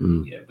match,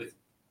 and with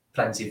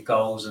plenty of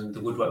goals and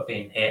the woodwork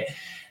being hit.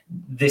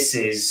 This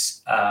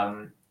is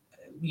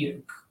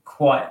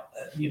quite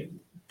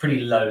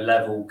pretty low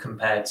level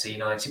compared to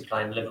United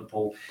playing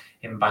Liverpool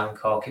in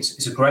Bangkok.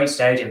 It's a great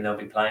stadium they'll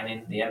be playing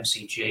in, the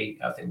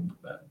MCG. I think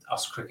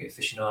us cricket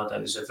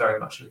aficionados are very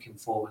much looking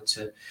forward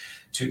to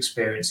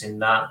experiencing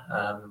that.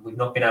 We've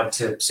not been able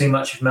to see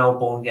much of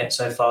Melbourne yet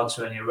so far,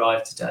 to only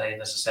arrive today,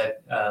 and as I said,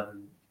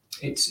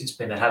 it's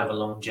been a hell of a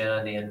long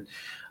journey, and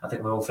I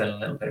think we're all feeling a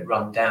little bit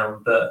run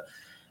down. But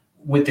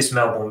with this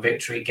Melbourne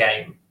Victory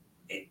game,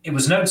 it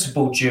was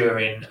noticeable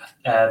during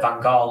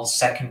Van Gaal's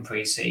second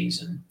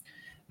pre-season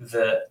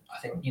that I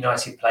think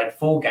United played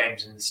 4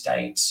 games in the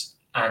States,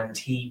 and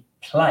he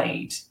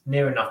played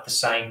near enough the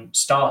same,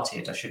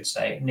 started, I should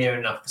say, near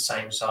enough the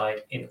same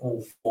side in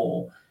all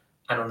 4.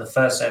 And on the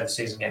first day of the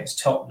season against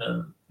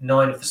Tottenham,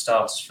 9 of the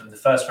starters from the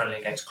first friendly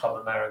against Club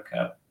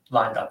America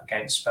lined up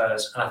against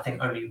Spurs. And I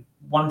think only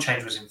one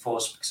change was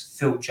enforced because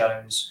Phil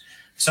Jones,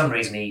 for some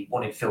reason, he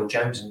wanted Phil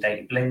Jones and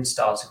Daley Blind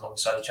starting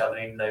alongside each other,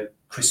 even though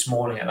Chris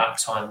Smalling at that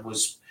time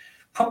was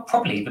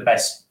probably the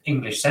best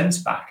English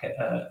centre-back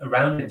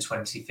around in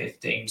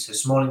 2015. So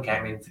Smalling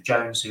came in for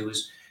Jones, who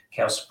was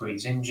Kelsey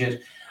Breeze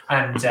injured.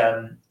 And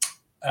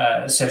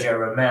Sergio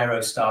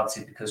Romero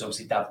started because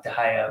obviously David De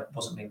Gea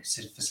wasn't being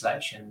considered for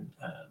selection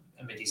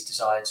amid his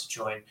desire to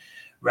join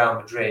Real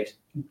Madrid.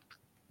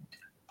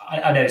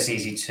 I know it's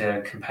easy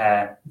to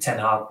compare Ten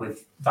Hag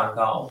with Van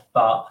Gaal,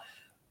 but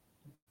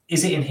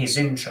is it in his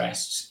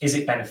interests? Is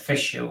it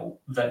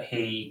beneficial that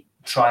he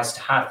tries to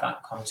have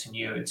that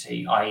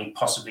continuity, i.e.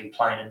 possibly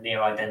playing a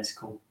near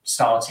identical,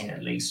 starting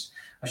at least,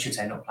 I should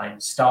say not playing,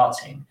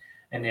 starting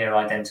a near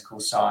identical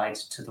side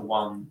to the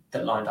one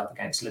that lined up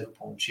against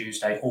Liverpool on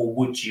Tuesday? Or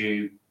would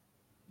you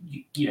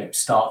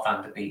start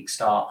Van der Beek,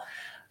 start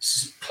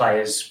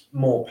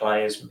more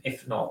players,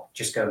 if not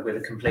just go with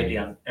a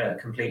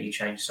completely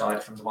changed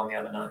side from the one the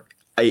other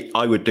night?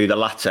 I would do the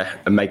latter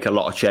and make a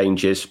lot of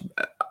changes.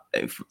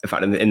 In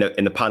fact,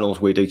 in the panels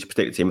we do to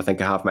particular team, I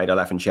think I have made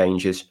 11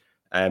 changes,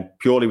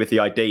 purely with the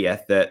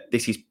idea that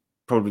this is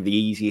probably the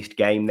easiest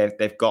game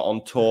they've got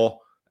on tour.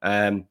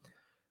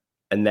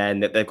 And then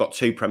they've got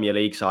 2 Premier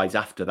League sides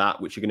after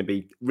that, which are going to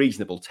be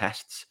reasonable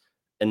tests.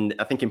 And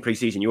I think in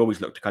pre-season, you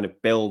always look to kind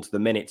of build the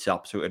minutes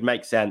up. So it would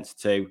make sense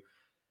to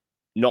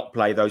not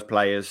play those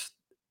players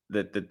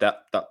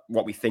that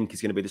what we think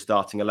is going to be the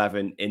starting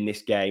 11 in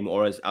this game,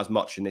 or as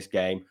much in this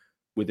game,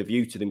 with a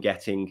view to them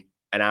getting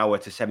an hour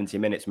to 70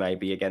 minutes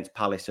maybe against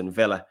Palace and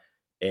Villa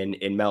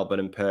in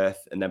Melbourne and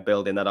Perth, and then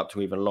building that up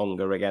to even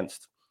longer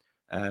against,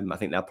 I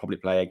think they'll probably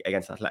play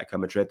against Atletico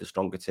Madrid, the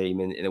stronger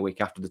team, in a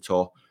week after the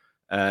tour.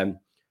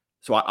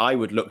 So I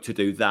would look to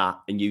do that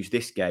and use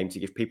this game to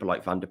give people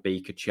like Van der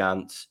Beek a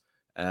chance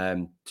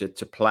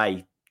to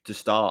play, to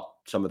start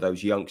some of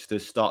those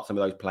youngsters, start some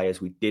of those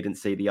players we didn't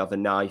see the other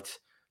night,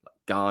 like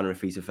Garner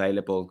if he's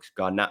available,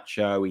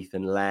 Garnacho,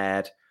 Ethan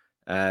Laird.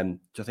 So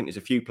I think there's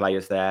a few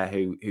players there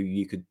who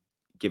you could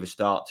give a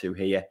start to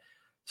here.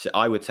 So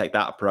I would take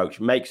that approach,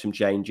 make some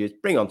changes,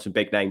 bring on some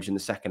big names in the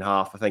second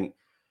half. I think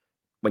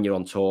when you're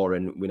on tour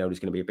and we know there's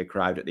going to be a big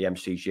crowd at the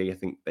MCG, I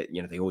think that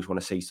they always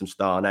want to see some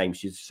star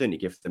names. You certainly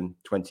give them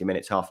 20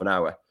 minutes, half an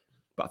hour.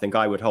 But I think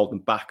I would hold them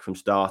back from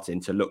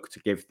starting to look to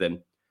give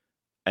them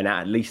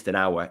at least an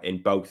hour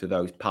in both of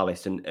those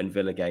Palace and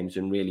Villa games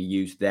and really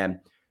use them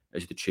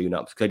as the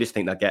tune-ups, because I just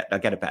think they'll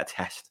get a better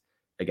test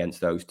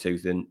against those two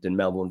than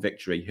Melbourne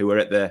Victory, who are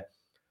at the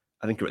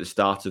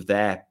start of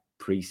their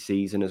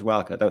pre-season as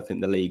well. I don't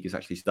think the league has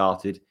actually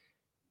started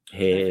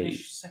here. They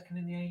finished second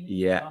in the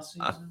A-League last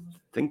season. I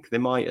think they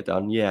might have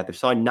done. Yeah, they've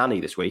signed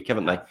Nani this week,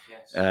 haven't they?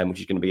 Yes.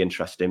 Which is going to be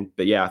interesting.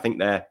 But yeah, I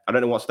think I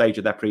don't know what stage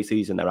of their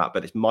pre-season they're at,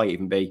 but this might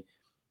even be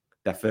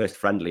their first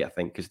friendly, I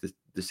think, because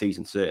the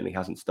season certainly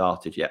hasn't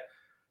started yet.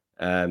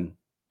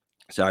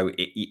 So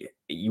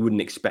you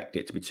wouldn't expect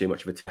it to be too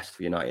much of a test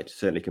for United,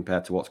 certainly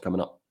compared to what's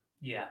coming up.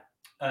 Yeah.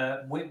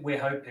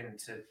 We're hoping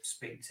to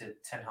speak to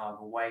Ten Hag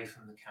away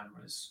from the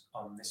cameras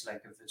on this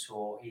leg of the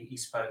tour. He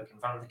spoke in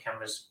front of the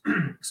cameras,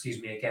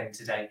 again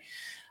today.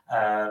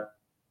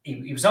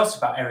 He was asked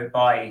about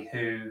Erik,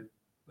 who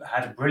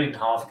had a brilliant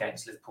half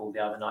against Liverpool the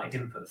other night. He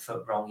didn't put a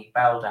foot wrong. He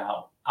bailed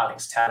out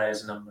Alex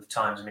Telles a number of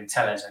times. I mean,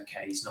 Telles,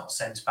 okay, he's not a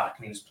centre-back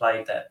and he was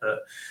played there, but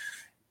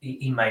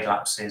he made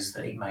lapses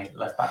that he made at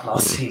left-back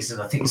last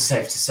season. I think it's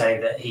safe to say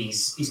that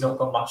he's not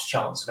got much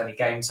chance of any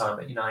game time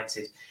at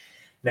United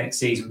next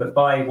season. But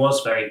Bailly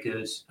was very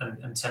good,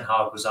 and Ten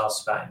Hag was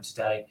asked about him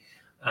today,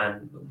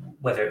 and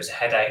whether it was a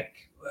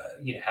headache,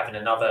 having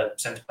another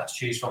centre-back to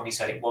choose from. He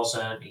said it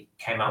wasn't. He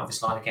came out with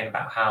this line again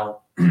about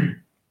how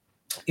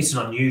it's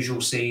an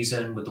unusual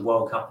season with the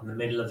World Cup in the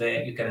middle of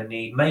it. You're going to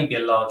need maybe a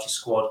larger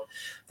squad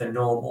than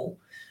normal.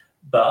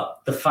 But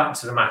the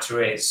fact of the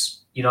matter is,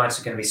 United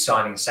are going to be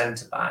signing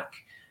centre-back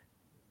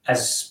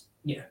as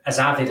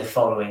avid a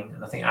following,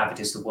 and I think avid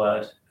is the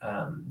word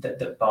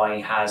that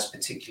Bailly has,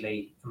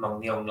 particularly among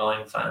the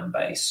online fan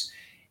base.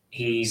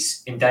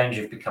 He's in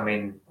danger of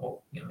becoming,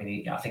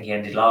 I think he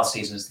ended last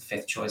season as the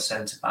fifth choice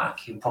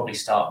centre-back. He'll probably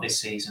start this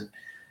season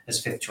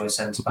as fifth choice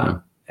centre-back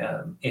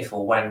if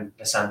or when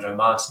Lisandro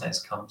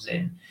Martinez comes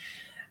in.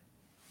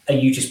 Are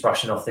you just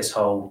brushing off this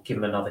whole give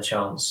him another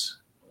chance,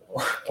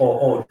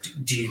 or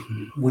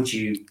would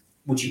you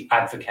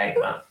advocate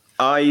that?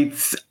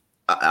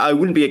 I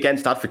wouldn't be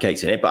against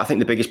advocating it, but I think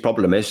the biggest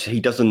problem is I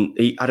don't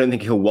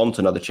think he'll want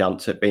another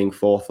chance at being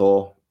fourth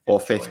or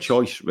fifth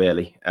choice,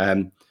 really.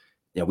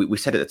 We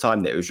said at the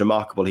time that it was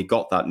remarkable. He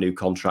got that new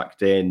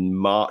contract in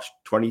March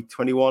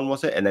 2021,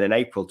 was it? And then in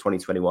April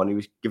 2021, he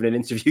was given an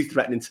interview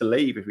threatening to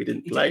leave if he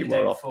didn't play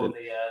more often.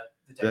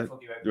 The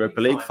Europa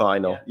League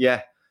final.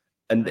 Yeah.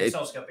 And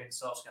Solskjaer being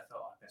Solskjaer, I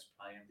thought, I'd best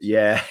play him.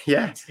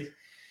 Yeah.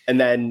 And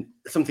then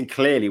something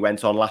clearly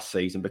went on last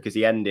season, because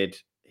he ended...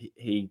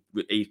 He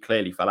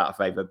clearly fell out of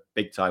favour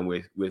big time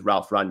with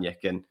Ralph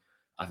Rangnick, and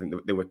I think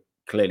there were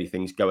clearly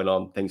things going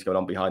on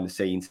behind the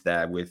scenes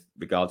there with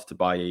regards to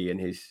Bailly and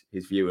his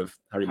view of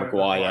Harry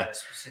Maguire.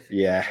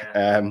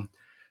 Yeah.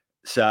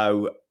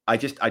 So I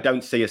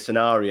don't see a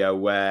scenario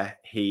where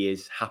he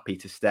is happy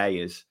to stay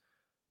as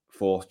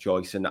fourth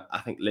choice, and I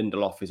think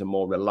Lindelof is a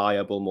more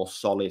reliable, more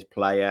solid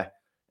player.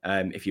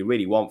 If you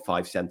really want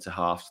five centre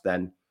halves,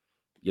 then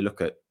you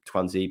look at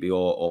Twanzebe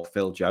or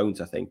Phil Jones,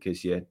 I think,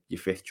 as your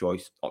fifth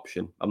choice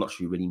option. I'm not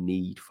sure you really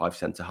need five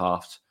centre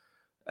halves.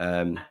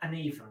 And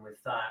even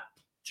with that,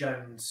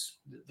 Jones,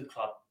 the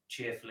club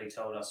cheerfully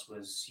told us,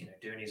 was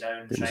doing his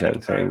own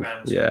training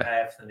program to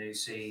prepare for the new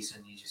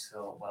season. You just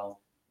thought, well,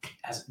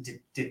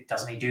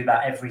 doesn't he do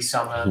that every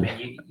summer? I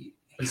mean,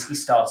 he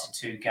started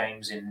 2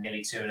 games in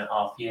nearly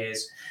 2.5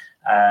 years.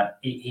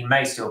 He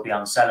may still be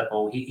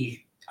unsellable.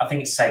 I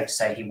think it's safe to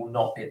say he will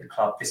not be at the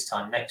club this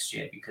time next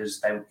year,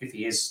 because if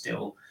he is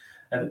still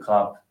at the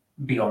club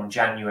beyond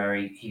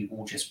January, he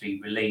will just be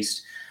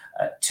released.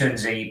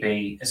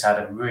 Twanzebe has had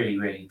a really,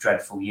 really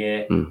dreadful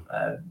year,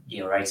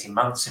 year or 18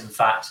 months. In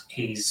fact,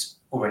 he's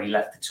already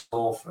left the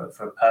tour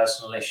for a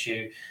personal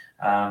issue.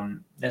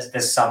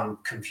 There's some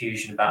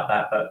confusion about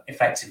that, but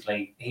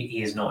effectively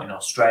he is not in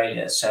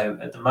Australia. So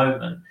at the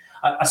moment,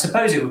 I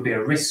suppose it would be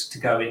a risk to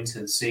go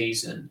into the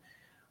season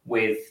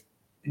with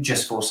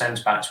just 4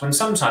 centre-backs, when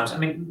sometimes, I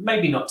mean,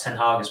 maybe not Ten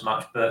Hag as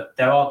much, but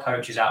there are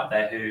coaches out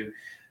there who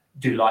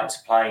do like to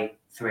play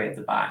 3 at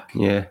the back.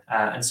 Yeah.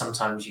 And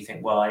sometimes you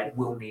think, well, I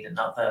will need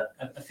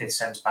a fifth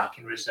centre-back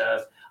in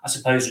reserve. I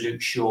suppose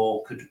Luke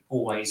Shaw could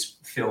always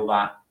fill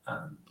that.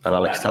 And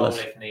Alex Telles,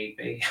 if need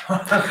be.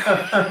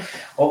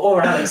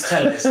 or Alex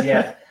Telles,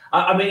 yeah.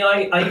 I mean,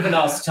 I even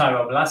asked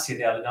Tyrell Malacia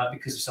the other night,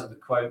 because of some of the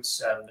quotes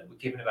that were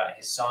given about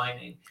his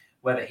signing,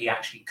 whether he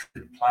actually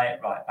could play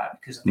at right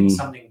back, because I think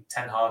something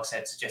Ten Hag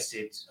said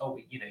suggested,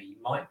 you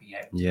might be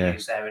able to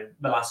use there, and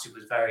Malacia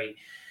was very,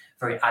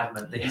 very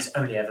adamant that he's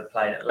only ever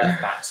played at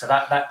left back, so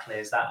that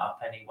clears that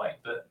up anyway.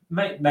 But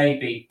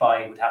maybe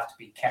Bailly would have to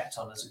be kept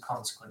on as a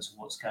consequence of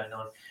what's going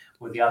on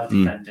with the other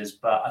defenders.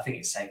 But I think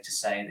it's safe to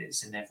say that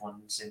it's in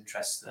everyone's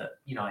interest that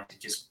United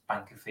just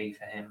bank a fee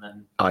for him.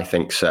 And I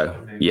think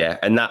so, yeah.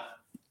 And that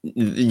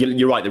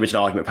you're right. There is an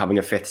argument for having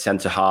a fifth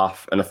centre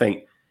half, and I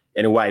think,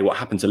 in a way, what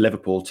happened to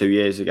Liverpool 2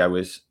 years ago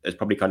has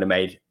probably kind of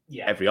made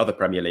every other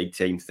Premier League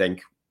team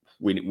think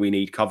we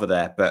need cover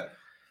there. But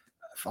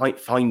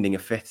finding a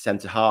fifth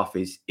centre half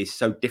is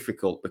so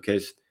difficult,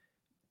 because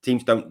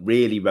teams don't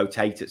really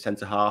rotate at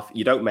centre half.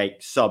 You don't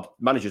make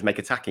managers make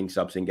attacking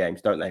subs in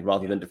games, don't they,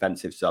 rather than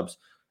defensive subs.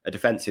 A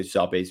defensive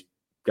sub is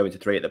going to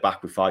 3 at the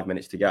back with 5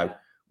 minutes to go,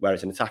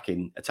 whereas an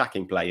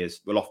attacking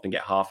players will often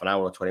get half an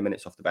hour or 20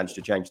 minutes off the bench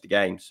to change the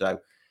game. So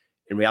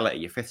in reality,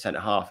 your fifth centre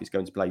half is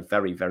going to play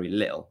very, very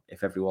little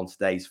if everyone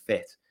stays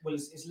fit. Well,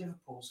 is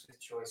Liverpool's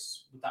fifth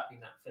choice, would that be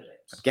Nat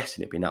Phillips? I'm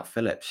guessing it'd be Nat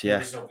Phillips, yeah. He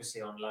was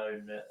obviously on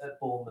loan at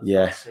Bournemouth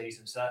last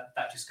season, so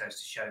that just goes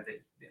to show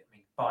that, I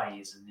mean,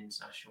 Bailly is an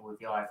international with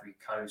the Ivory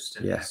Coast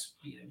and he's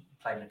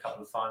played in a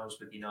couple of finals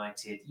with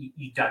United.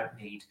 You don't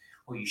need,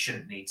 or you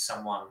shouldn't need,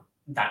 someone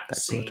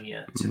that's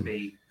senior to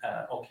be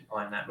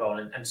occupying that role,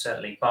 and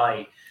certainly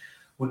Bailly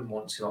wouldn't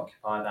want to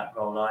occupy that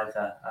role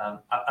either.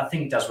 I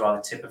think it does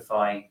rather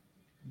typify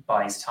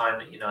by his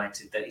time at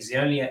United that he's the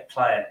only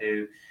player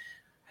who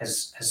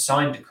has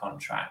signed a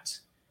contract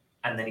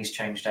and then he's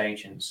changed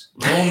agents.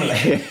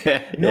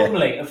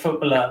 Normally a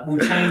footballer will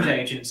change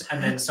agents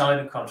and then sign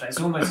a contract.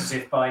 It's almost as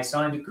if Bailly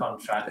signed a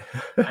contract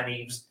and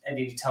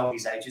he told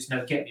his agents,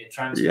 "No, get me a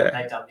transfer." And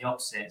they'd done the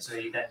opposite, so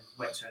he then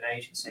went to an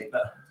agency.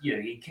 But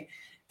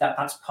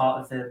that's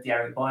part of the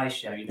Erik Bailly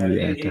show.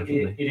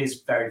 It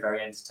is very,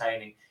 very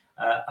entertaining.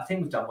 I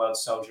think we've done well to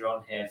soldier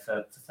on here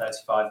for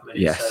 35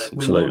 minutes. Yes, so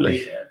absolutely. We will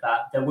leave it at that.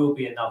 There will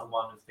be another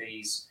one of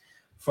these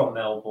from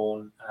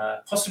Melbourne,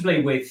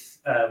 possibly with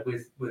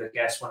a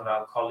guest, one of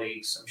our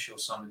colleagues. I'm sure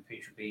Simon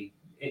Peach will be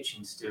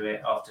itching to do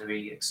it after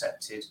he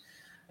accepted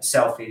a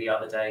selfie the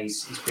other day.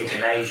 He's big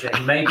in Asia.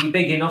 He may be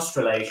big in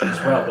Australasia as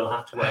well. We'll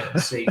have to wait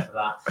and see for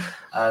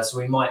that. So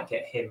we might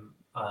get him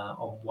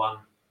on one.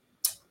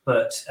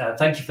 But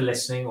thank you for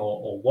listening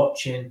or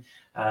watching.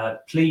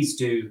 Please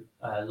do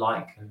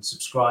like and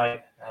subscribe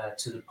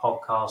to the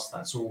podcast.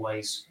 That's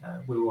always,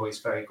 we're always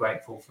very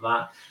grateful for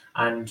that.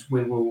 And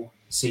we will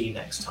see you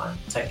next time.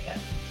 Take care.